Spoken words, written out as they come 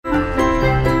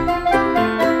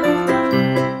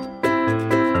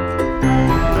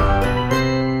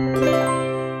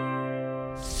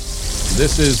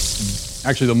This is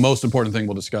actually the most important thing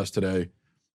we'll discuss today.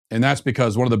 And that's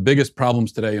because one of the biggest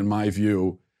problems today, in my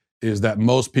view, is that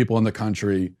most people in the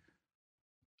country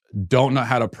don't know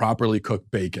how to properly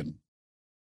cook bacon.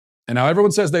 And now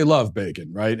everyone says they love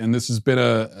bacon, right? And this has been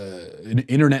an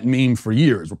internet meme for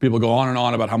years where people go on and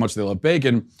on about how much they love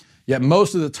bacon. Yet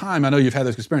most of the time, I know you've had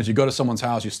this experience, you go to someone's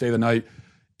house, you stay the night,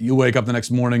 you wake up the next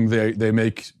morning, they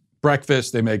make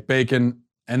breakfast, they make bacon,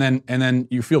 and then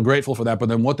you feel grateful for that, but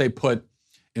then what they put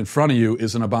in front of you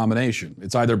is an abomination.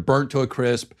 It's either burnt to a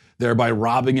crisp, thereby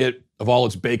robbing it of all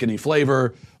its bacony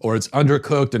flavor, or it's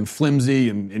undercooked and flimsy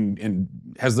and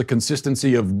has the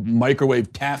consistency of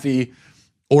microwave taffy,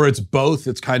 or it's both.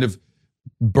 It's kind of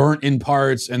burnt in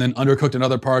parts and then undercooked in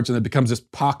other parts, and it becomes this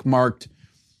pockmarked,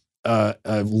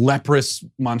 leprous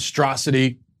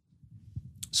monstrosity.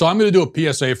 So I'm going to do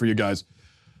a PSA for you guys.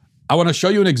 I want to show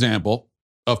you an example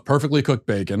of perfectly cooked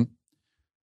bacon.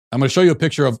 I'm going to show you a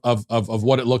picture of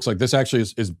what it looks like. This actually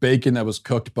is bacon that was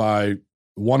cooked by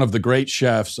one of the great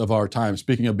chefs of our time.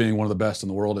 Speaking of being one of the best in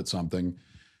the world at something,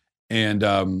 and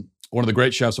one of the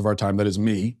great chefs of our time, that is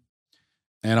me.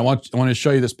 And I want to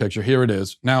show you this picture. Here it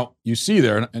is. Now, you see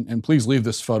there, and please leave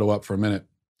this photo up for a minute.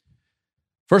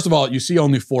 First of all, you see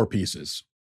only 4 pieces.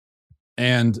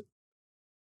 And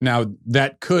now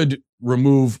that could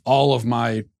remove all of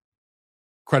my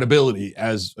credibility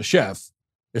as a chef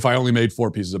if I only made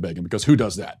 4 pieces of bacon, because who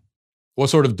does that? What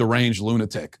sort of deranged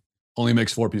lunatic only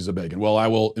makes 4 pieces of bacon? Well, I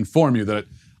will inform you that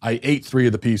I ate 3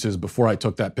 of the pieces before I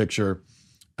took that picture.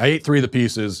 I ate 3 of the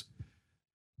pieces,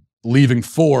 leaving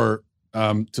 4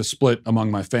 to split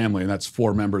among my family, and that's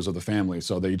 4 members of the family.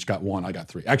 So they each got 1, I got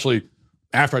 3. Actually,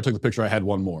 after I took the picture, I had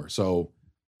 1 more. So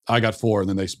I got 4, and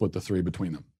then they split the 3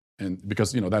 between them. And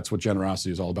because, that's what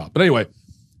generosity is all about. But anyway,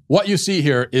 what you see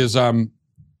here is,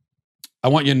 I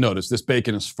want you to notice this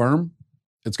bacon is firm.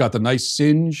 It's got the nice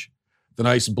singe, the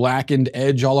nice blackened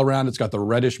edge all around. It's got the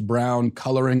reddish brown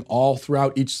coloring all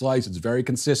throughout each slice. It's very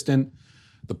consistent.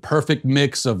 The perfect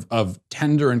mix of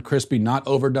tender and crispy, not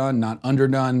overdone, not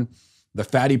underdone. The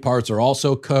fatty parts are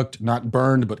also cooked, not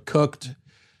burned, but cooked.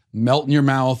 Melt in your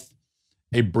mouth.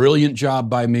 A brilliant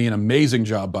job by me, an amazing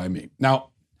job by me.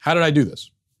 Now, how did I do this?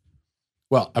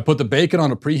 Well, I put the bacon on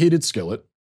a preheated skillet,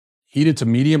 heated to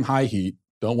medium-high heat.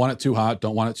 Don't want it too hot,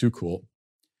 don't want it too cool.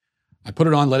 I put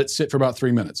it on, let it sit for about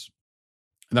 3 minutes.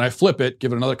 And then I flip it,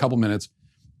 give it another couple minutes.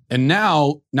 And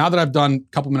now that I've done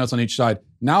a couple minutes on each side,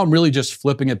 now I'm really just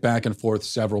flipping it back and forth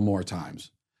several more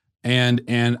times. And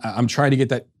I'm trying to get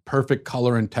that perfect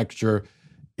color and texture.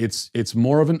 It's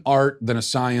more of an art than a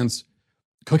science.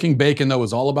 Cooking bacon, though,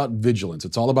 is all about vigilance.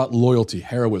 It's all about loyalty,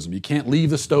 heroism. You can't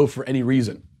leave the stove for any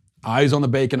reason. Eyes on the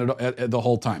bacon at the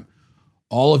whole time.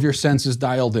 All of your senses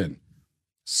dialed in.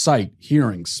 Sight,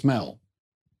 hearing, smell.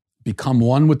 Become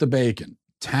one with the bacon.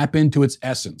 Tap into its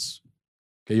essence.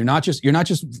 Okay, you're not just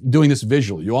doing this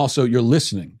visually. You're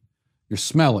listening, you're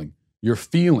smelling, you're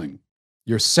feeling,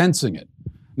 you're sensing it.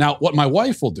 Now, what my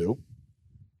wife will do,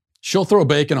 she'll throw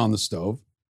bacon on the stove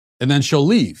and then she'll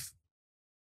leave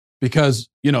because,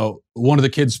 one of the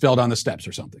kids fell down the steps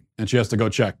or something and she has to go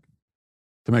check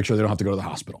to make sure they don't have to go to the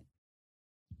hospital.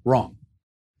 Wrong.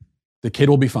 The kid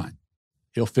will be fine.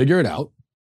 He'll figure it out.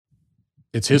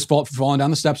 It's his fault for falling down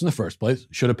the steps in the first place.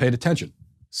 Should have paid attention.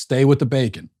 Stay with the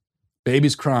bacon.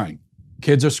 Baby's crying.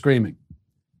 Kids are screaming.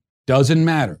 Doesn't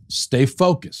matter. Stay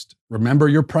focused. Remember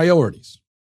your priorities.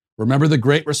 Remember the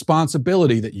great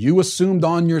responsibility that you assumed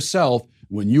on yourself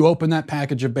when you opened that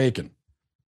package of bacon.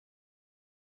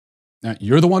 Now,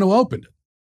 you're the one who opened it.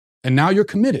 And now you're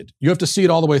committed. You have to see it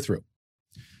all the way through.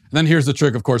 And then here's the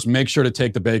trick, of course, make sure to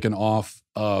take the bacon off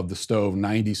of the stove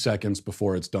 90 seconds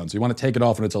before it's done. So you want to take it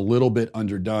off when it's a little bit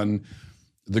underdone.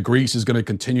 The grease is going to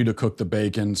continue to cook the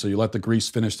bacon, so you let the grease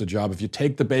finish the job. If you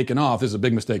take the bacon off, this is a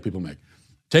big mistake people make.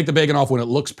 Take the bacon off when it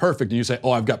looks perfect and you say,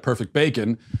 oh, I've got perfect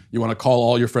bacon. You want to call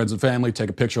all your friends and family, take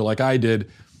a picture like I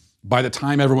did. By the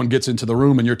time everyone gets into the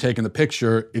room and you're taking the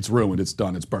picture, it's ruined, it's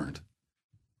done, it's burned.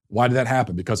 Why did that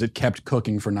happen? Because it kept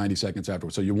cooking for 90 seconds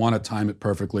afterwards. So you want to time it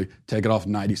perfectly, take it off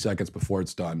 90 seconds before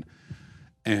it's done,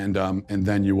 and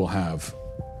then you will have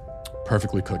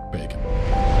perfectly cooked bacon.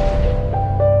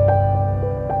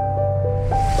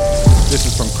 This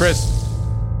is from Chris.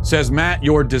 Says, Matt,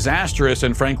 your disastrous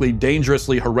and frankly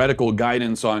dangerously heretical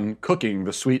guidance on cooking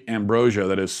the sweet ambrosia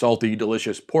that is salty,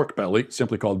 delicious pork belly,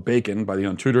 simply called bacon by the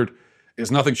untutored,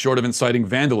 is nothing short of inciting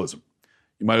vandalism.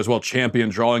 You might as well champion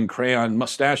drawing crayon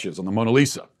mustaches on the Mona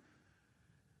Lisa.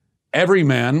 Every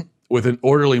man with an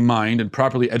orderly mind and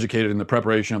properly educated in the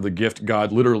preparation of the gift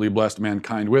God literally blessed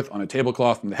mankind with on a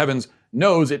tablecloth from the heavens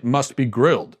knows it must be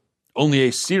grilled. Only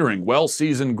a searing,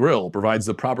 well-seasoned grill provides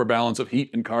the proper balance of heat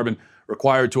and carbon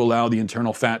required to allow the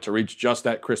internal fat to reach just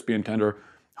that crispy and tender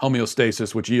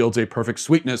homeostasis, which yields a perfect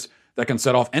sweetness that can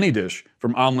set off any dish,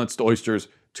 from omelets to oysters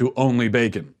to only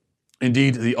bacon.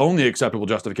 Indeed, the only acceptable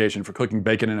justification for cooking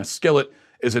bacon in a skillet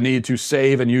is a need to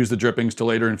save and use the drippings to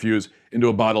later infuse into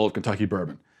a bottle of Kentucky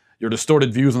bourbon. Your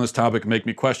distorted views on this topic make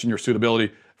me question your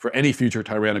suitability for any future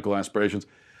tyrannical aspirations.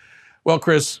 Well,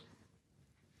 Chris,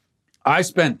 I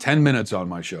spent 10 minutes on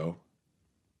my show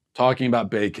talking about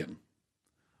bacon,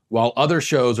 while other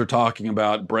shows are talking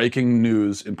about breaking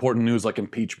news, important news like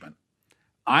impeachment.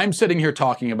 I'm sitting here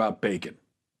talking about bacon,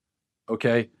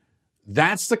 okay?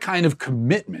 That's the kind of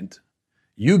commitment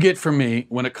you get from me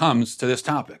when it comes to this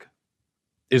topic.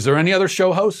 Is there any other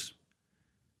show hosts?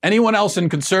 Anyone else in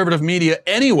conservative media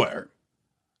anywhere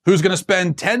who's going to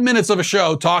spend 10 minutes of a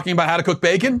show talking about how to cook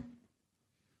bacon?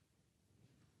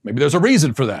 Maybe there's a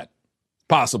reason for that.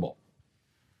 Possible.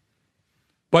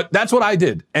 But that's what I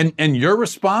did. And your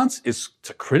response is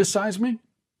to criticize me?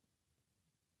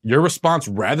 Your response,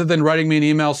 rather than writing me an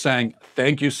email saying,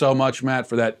 thank you so much, Matt,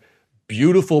 for that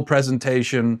beautiful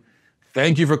presentation.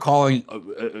 Thank you for calling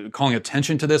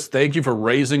attention to this. Thank you for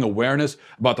raising awareness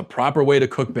about the proper way to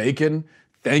cook bacon.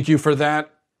 Thank you for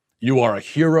that. You are a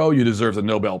hero. You deserve the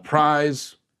Nobel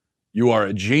Prize. You are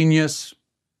a genius.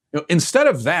 Instead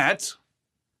of that,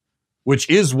 which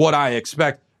is what I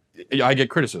expect, I get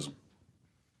criticism.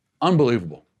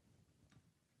 Unbelievable.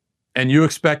 And you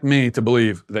expect me to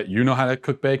believe that you know how to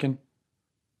cook bacon?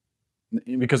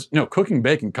 Because, cooking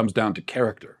bacon comes down to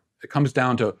character. It comes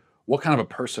down to what kind of a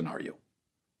person are you?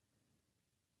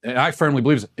 And I firmly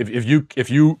believe if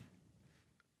you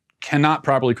cannot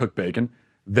properly cook bacon,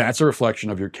 that's a reflection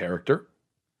of your character.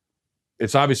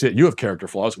 It's obvious that you have character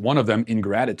flaws, one of them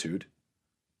ingratitude.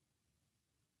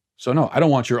 So no, I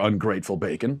don't want your ungrateful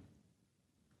bacon.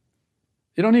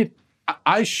 You don't need,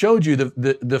 I showed you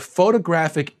the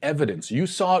photographic evidence. You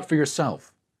saw it for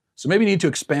yourself. So maybe you need to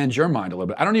expand your mind a little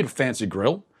bit. I don't need a fancy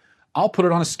grill. I'll put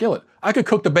it on a skillet. I could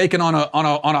cook the bacon on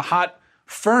a hot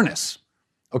furnace.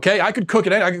 Okay, I could cook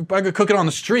it. I could cook it on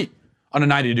the street on a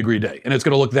 90-degree day, and it's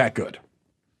going to look that good.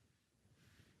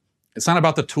 It's not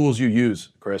about the tools you use,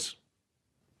 Chris.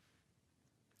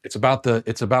 It's about the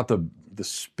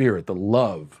spirit, the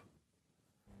love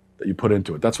that you put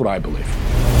into it. That's what I believe.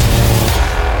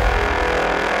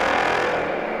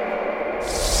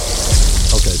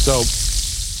 Okay, so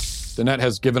Danette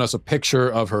has given us a picture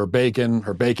of her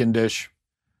bacon dish.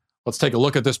 Let's take a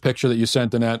look at this picture that you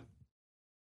sent, Danette.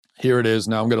 Here it is.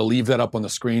 Now I'm going to leave that up on the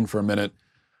screen for a minute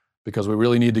because we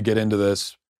really need to get into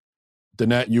this.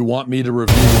 Danette, you want me to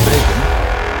review the bacon.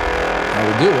 I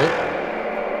will do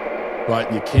it,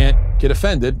 but you can't get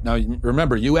offended. Now,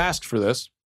 remember, you asked for this.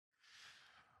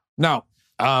 Now,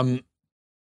 the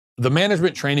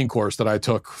management training course that I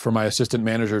took for my assistant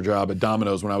manager job at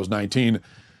Domino's when I was 19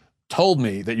 told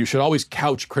me that you should always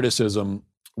couch criticism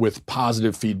with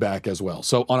positive feedback as well.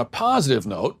 So on a positive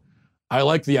note, I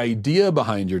like the idea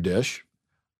behind your dish.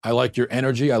 I like your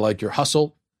energy. I like your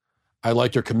hustle. I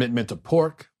like your commitment to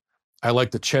pork. I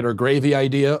like the cheddar gravy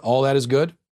idea. All that is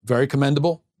good. Very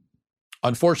commendable.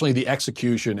 Unfortunately, the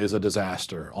execution is a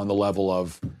disaster on the level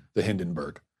of the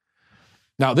Hindenburg.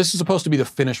 Now, this is supposed to be the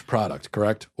finished product,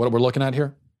 correct? What we're looking at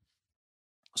here?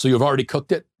 So you've already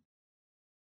cooked it?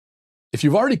 If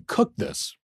you've already cooked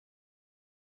this,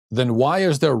 then why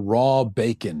is there raw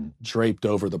bacon draped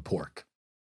over the pork?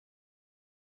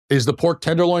 Is the pork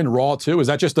tenderloin raw too? Is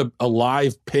that just a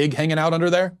live pig hanging out under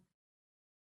there?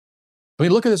 I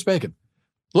mean, look at this bacon.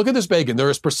 Look at this bacon. There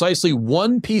is precisely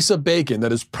one piece of bacon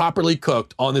that is properly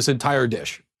cooked on this entire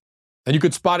dish. And you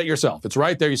could spot it yourself. It's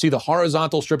right there. You see the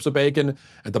horizontal strips of bacon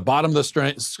at the bottom of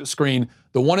the screen.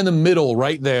 The one in the middle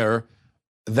right there,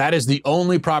 that is the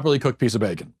only properly cooked piece of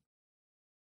bacon.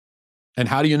 And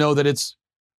how do you know that it's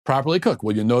properly cooked?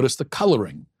 Well, you notice the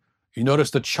coloring. You notice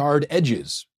the charred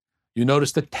edges. You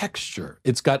notice the texture.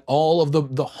 It's got all of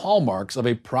the hallmarks of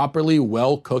a properly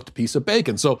well-cooked piece of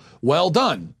bacon. So, well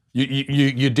done.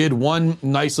 You did one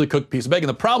nicely cooked piece of bacon.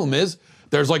 The problem is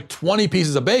there's like 20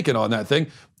 pieces of bacon on that thing.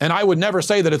 And I would never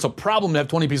say that it's a problem to have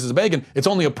 20 pieces of bacon. It's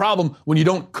only a problem when you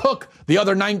don't cook the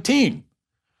other 19.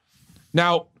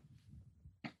 Now,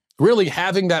 really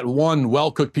having that one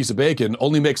well-cooked piece of bacon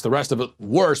only makes the rest of it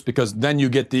worse because then you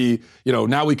get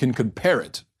now we can compare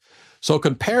it. So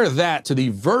compare that to the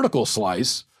vertical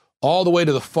slice all the way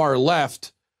to the far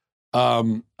left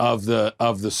of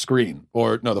the screen,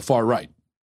 or no, the far right,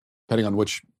 depending on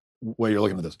which way you're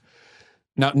looking at this.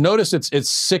 Now notice its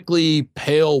sickly,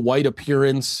 pale white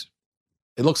appearance.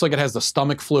 It looks like it has the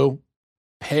stomach flu.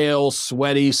 Pale,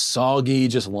 sweaty, soggy,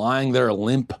 just lying there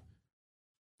limp.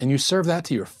 And you serve that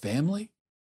to your family?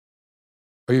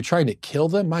 Are you trying to kill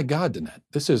them? My God,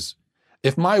 Danette,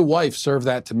 if my wife served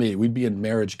that to me, we'd be in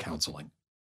marriage counseling.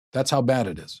 That's how bad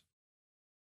it is.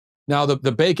 Now,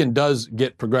 the bacon does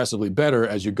get progressively better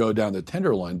as you go down the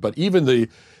tenderloin, but even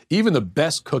the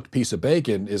best cooked piece of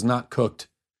bacon is not cooked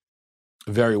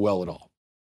very well at all.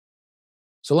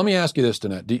 So let me ask you this,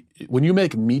 Danette. When you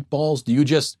make meatballs, do you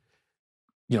just,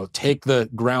 take the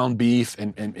ground beef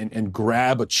and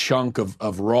grab a chunk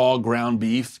of raw ground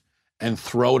beef and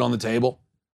throw it on the table?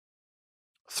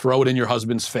 Throw it in your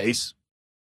husband's face?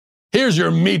 Here's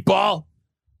your meatball.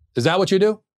 Is that what you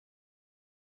do?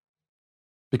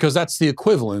 Because that's the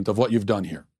equivalent of what you've done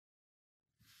here.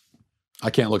 I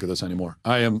can't look at this anymore.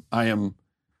 I am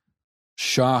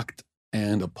shocked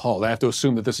and appalled. I have to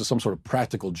assume that this is some sort of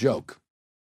practical joke.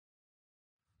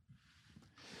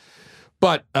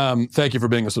 But thank you for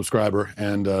being a subscriber,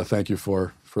 and thank you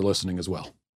for listening as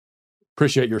well.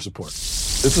 Appreciate your support.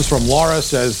 This is from Laura,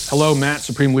 says, hello, Matt,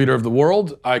 Supreme Leader of the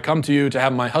World. I come to you to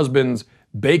have my husband's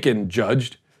bacon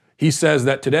judged. He says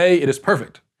that today it is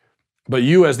perfect, but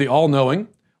you, as the all-knowing,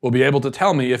 will be able to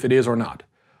tell me if it is or not.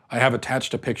 I have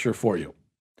attached a picture for you.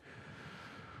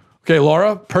 Okay,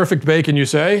 Laura, perfect bacon, you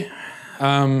say?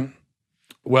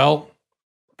 Well,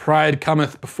 pride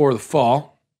cometh before the fall.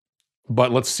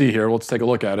 But let's see here. Let's take a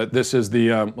look at it. This is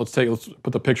the, let's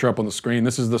put the picture up on the screen.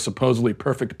 This is the supposedly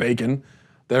perfect bacon.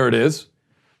 There it is.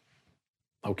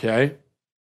 Okay.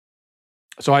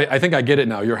 So I think I get it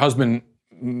now. Your husband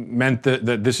meant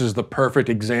that this is the perfect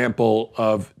example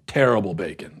of terrible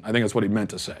bacon. I think that's what he meant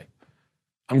to say.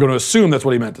 I'm going to assume that's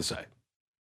what he meant to say,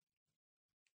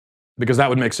 because that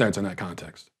would make sense in that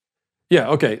context. Yeah,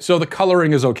 okay. So the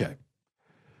coloring is okay.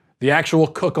 The actual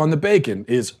cook on the bacon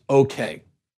is okay.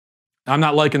 I'm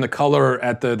not liking the color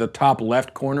at the top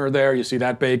left corner there. You see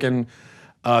that bacon?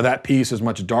 That piece is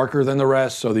much darker than the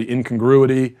rest, so the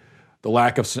incongruity, the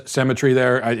lack of symmetry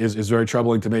there is very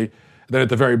troubling to me. Then at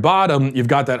the very bottom, you've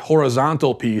got that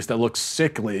horizontal piece that looks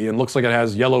sickly and looks like it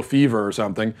has yellow fever or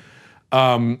something.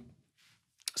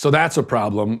 So that's a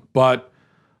problem, but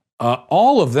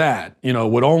all of that,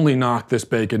 would only knock this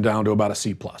bacon down to about a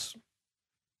C+.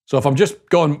 So if I'm just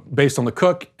going based on the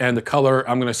cook and the color,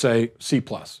 I'm gonna say C+.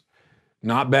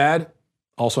 Not bad,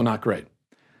 also not great.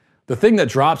 The thing that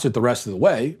drops it the rest of the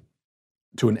way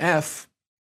to an F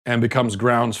and becomes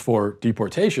grounds for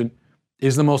deportation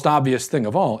is the most obvious thing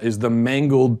of all, is the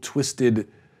mangled, twisted,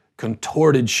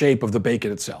 contorted shape of the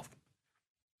bacon itself.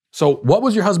 So what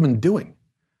was your husband doing?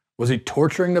 Was he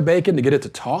torturing the bacon to get it to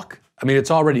talk? I mean, it's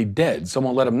already dead.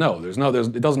 Someone let him know.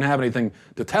 It doesn't have anything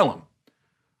to tell him.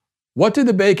 What did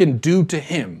the bacon do to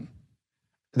him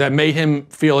that made him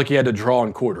feel like he had to draw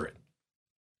and quarter it?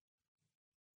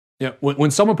 Yeah, when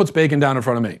someone puts bacon down in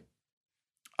front of me,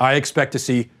 I expect to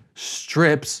see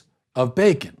strips of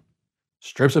bacon.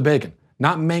 Strips of bacon,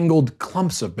 not mangled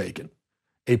clumps of bacon.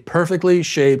 A perfectly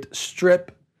shaped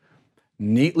strip,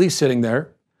 neatly sitting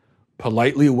there,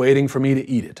 politely waiting for me to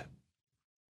eat it.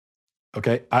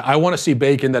 Okay, I want to see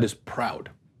bacon that is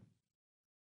proud.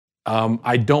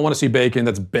 I don't want to see bacon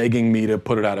that's begging me to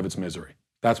put it out of its misery.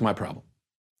 That's my problem.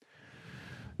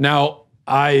 Now,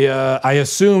 I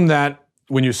assume that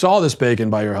when you saw this bacon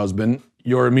by your husband,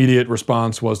 your immediate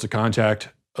response was to contact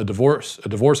a divorce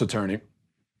attorney.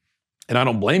 And I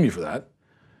don't blame you for that.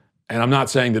 And I'm not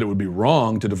saying that it would be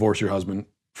wrong to divorce your husband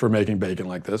for making bacon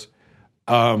like this.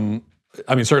 I mean,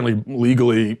 certainly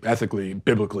legally, ethically,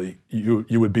 biblically, you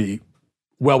would be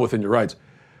well within your rights.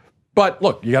 But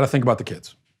look, you got to think about the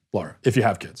kids, Laura, if you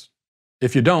have kids.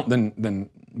 If you don't, then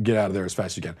get out of there as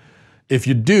fast as you can. If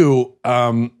you do,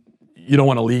 you don't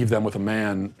want to leave them with a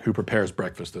man who prepares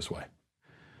breakfast this way.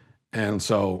 And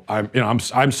so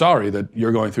I'm sorry that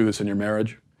you're going through this in your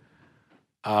marriage.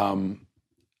 And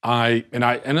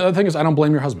another thing is, I don't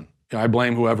blame your husband. I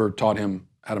blame whoever taught him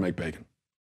how to make bacon.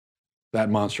 That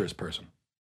monstrous person.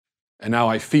 And now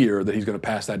I fear that he's going to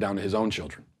pass that down to his own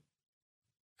children.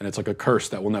 And it's like a curse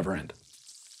that will never end.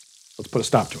 Let's put a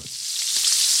stop to it.